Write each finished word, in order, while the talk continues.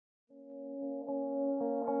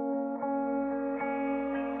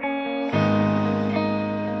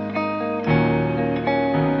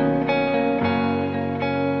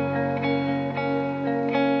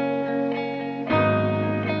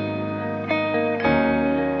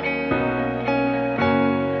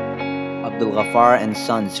Abdul Ghaffar and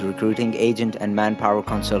Sons Recruiting Agent and Manpower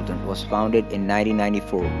Consultant was founded in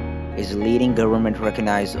 1994. Is a leading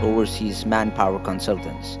government-recognized overseas manpower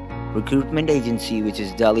consultants. Recruitment agency which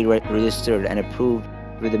is Delhi registered and approved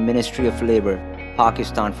with the Ministry of Labour,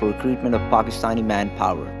 Pakistan for recruitment of Pakistani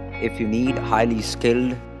manpower. If you need highly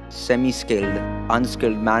skilled, semi-skilled,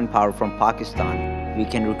 unskilled manpower from Pakistan, we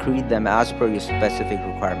can recruit them as per your specific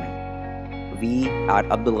requirement. We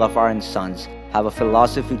at Abdul Ghaffar and Sons have a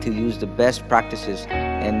philosophy to use the best practices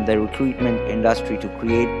in the recruitment industry to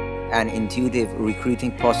create an intuitive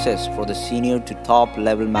recruiting process for the senior to top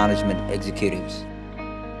level management executives.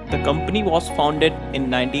 The company was founded in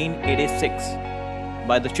 1986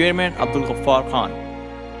 by the chairman Abdul Ghaffar Khan.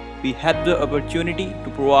 We had the opportunity to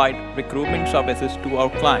provide recruitment services to our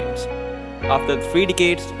clients. After 3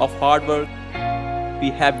 decades of hard work,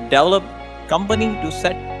 we have developed a company to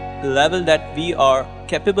set the level that we are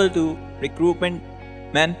capable to recruitment,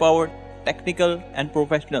 manpower, technical and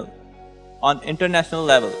professional on international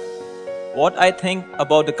level. What I think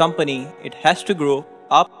about the company, it has to grow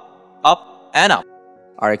up and up.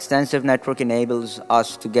 Our extensive network enables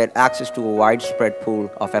us to get access to a widespread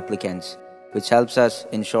pool of applicants, which helps us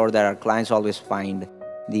ensure that our clients always find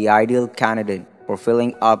the ideal candidate for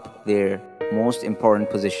filling up their most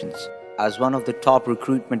important positions. As one of the top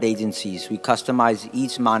recruitment agencies, we customize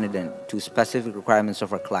each mandate to specific requirements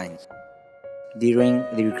of our clients. During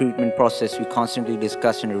the recruitment process, we constantly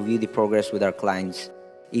discuss and review the progress with our clients.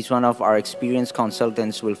 Each one of our experienced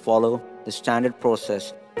consultants will follow the standard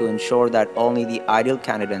process to ensure that only the ideal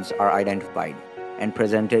candidates are identified and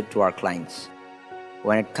presented to our clients.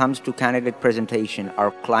 When it comes to candidate presentation,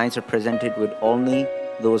 our clients are presented with only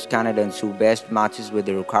those candidates who best matches with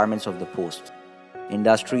the requirements of the post,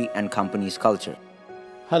 industry and company's culture.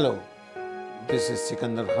 Hello, this is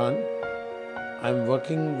Sikandar Khan. I'm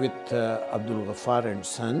working with Abdul Ghaffar and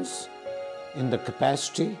Sons in the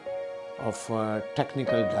capacity of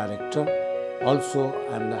technical director. Also,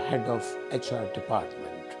 I'm the head of HR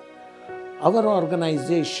department. Our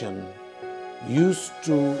organization used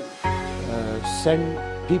to send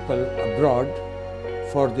people abroad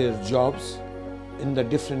for their jobs in the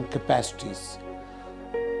different capacities.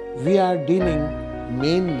 We are dealing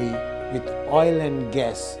mainly with oil and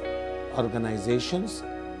gas organizations,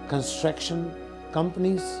 construction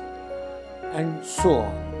companies, and so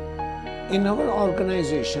on. In our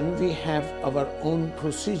organization, we have our own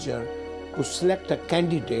procedure to select a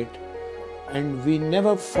candidate, and we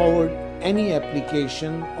never forward any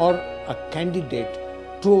application or a candidate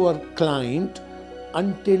to our client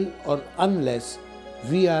until or unless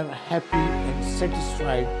we are happy and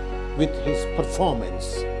satisfied with his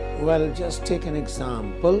performance. Well, just take an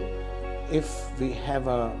example. If we have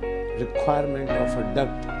a requirement of a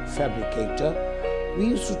duct fabricator, we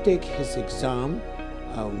used to take his exam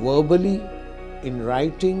verbally, in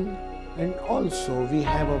writing, and also we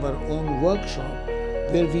have our own workshop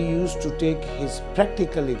where we used to take his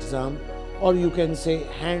practical exam, or you can say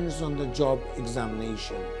hands on the job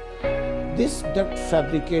examination. This duct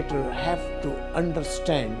fabricator have to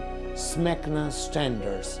understand SMACNA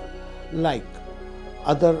standards like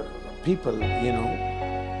other people,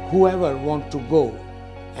 whoever want to go,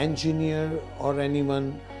 engineer or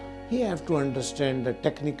anyone, he have to understand the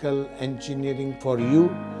technical engineering for you.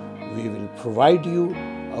 We will provide you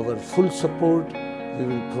our full support. We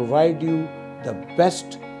will provide you the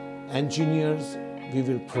best engineers. We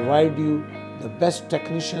will provide you the best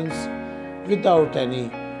technicians without any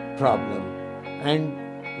problem. And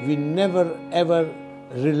we never ever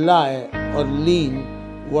rely or lean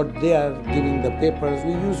what they are giving the papers.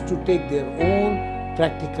 We used to take their own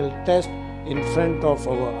practical test in front of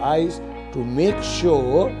our eyes to make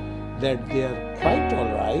sure that they are quite all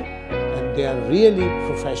right and they are really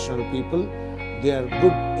professional people. They are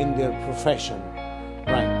good in their profession.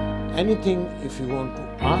 Right. Anything if you want to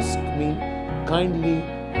ask me, kindly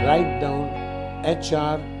write down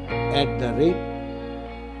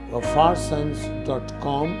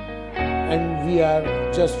hr@ghafarsons.com, and we are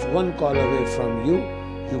just one call away from you.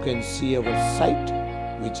 You can see our site,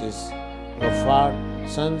 which is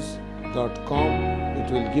ghafarsons.com. It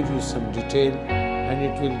will give you some detail and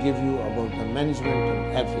it will give you about the management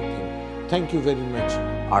and everything. Thank you very much.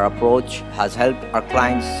 Our approach has helped our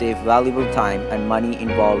clients save valuable time and money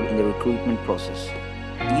involved in the recruitment process.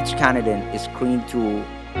 Each candidate is screened through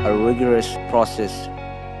a rigorous process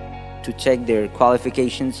to check their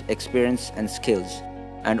qualifications, experience, and skills,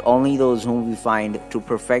 and only those whom we find to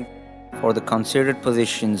perfect for the considered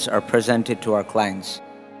positions are presented to our clients.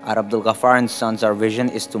 At Abdul Ghaffar and Sons, our vision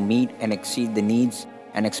is to meet and exceed the needs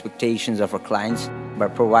and expectations of our clients by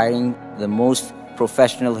providing the most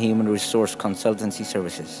professional human resource consultancy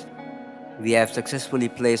services. We have successfully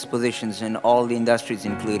placed positions in all the industries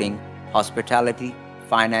including hospitality,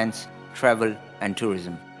 finance, travel and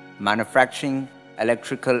tourism, manufacturing,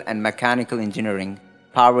 electrical and mechanical engineering,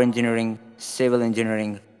 power engineering, civil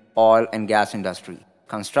engineering, oil and gas industry,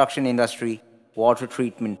 construction industry, water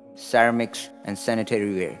treatment, ceramics and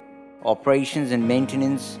sanitary ware, operations and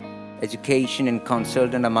maintenance, education and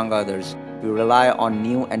consultant among others. We rely on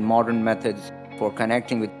new and modern methods for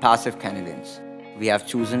connecting with passive candidates. We have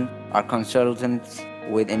chosen our consultants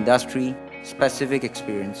with industry-specific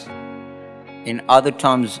experience. In other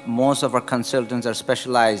terms, most of our consultants are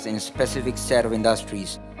specialized in a specific set of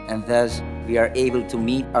industries, and thus we are able to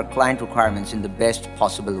meet our client requirements in the best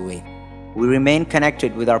possible way. We remain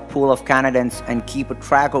connected with our pool of candidates and keep a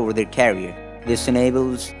track over their career. This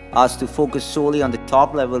enables us to focus solely on the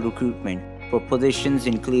top-level recruitment for positions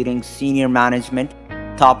including senior management,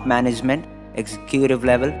 top management, executive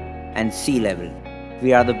level, and C-level.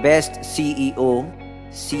 We are the best CEO,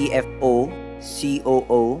 CFO,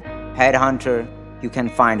 COO, headhunter you can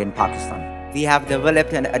find in Pakistan. We have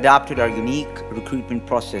developed and adapted our unique recruitment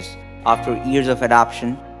process. After years of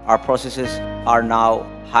adoption, our processes are now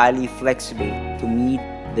highly flexible to meet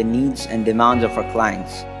the needs and demands of our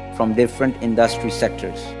clients from different industry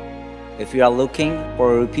sectors. If you are looking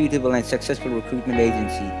for a reputable and successful recruitment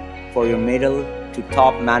agency for your middle to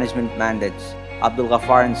top management mandates, Abdul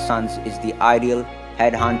Ghaffar & Sons is the ideal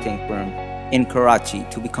headhunting firm in Karachi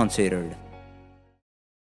to be considered.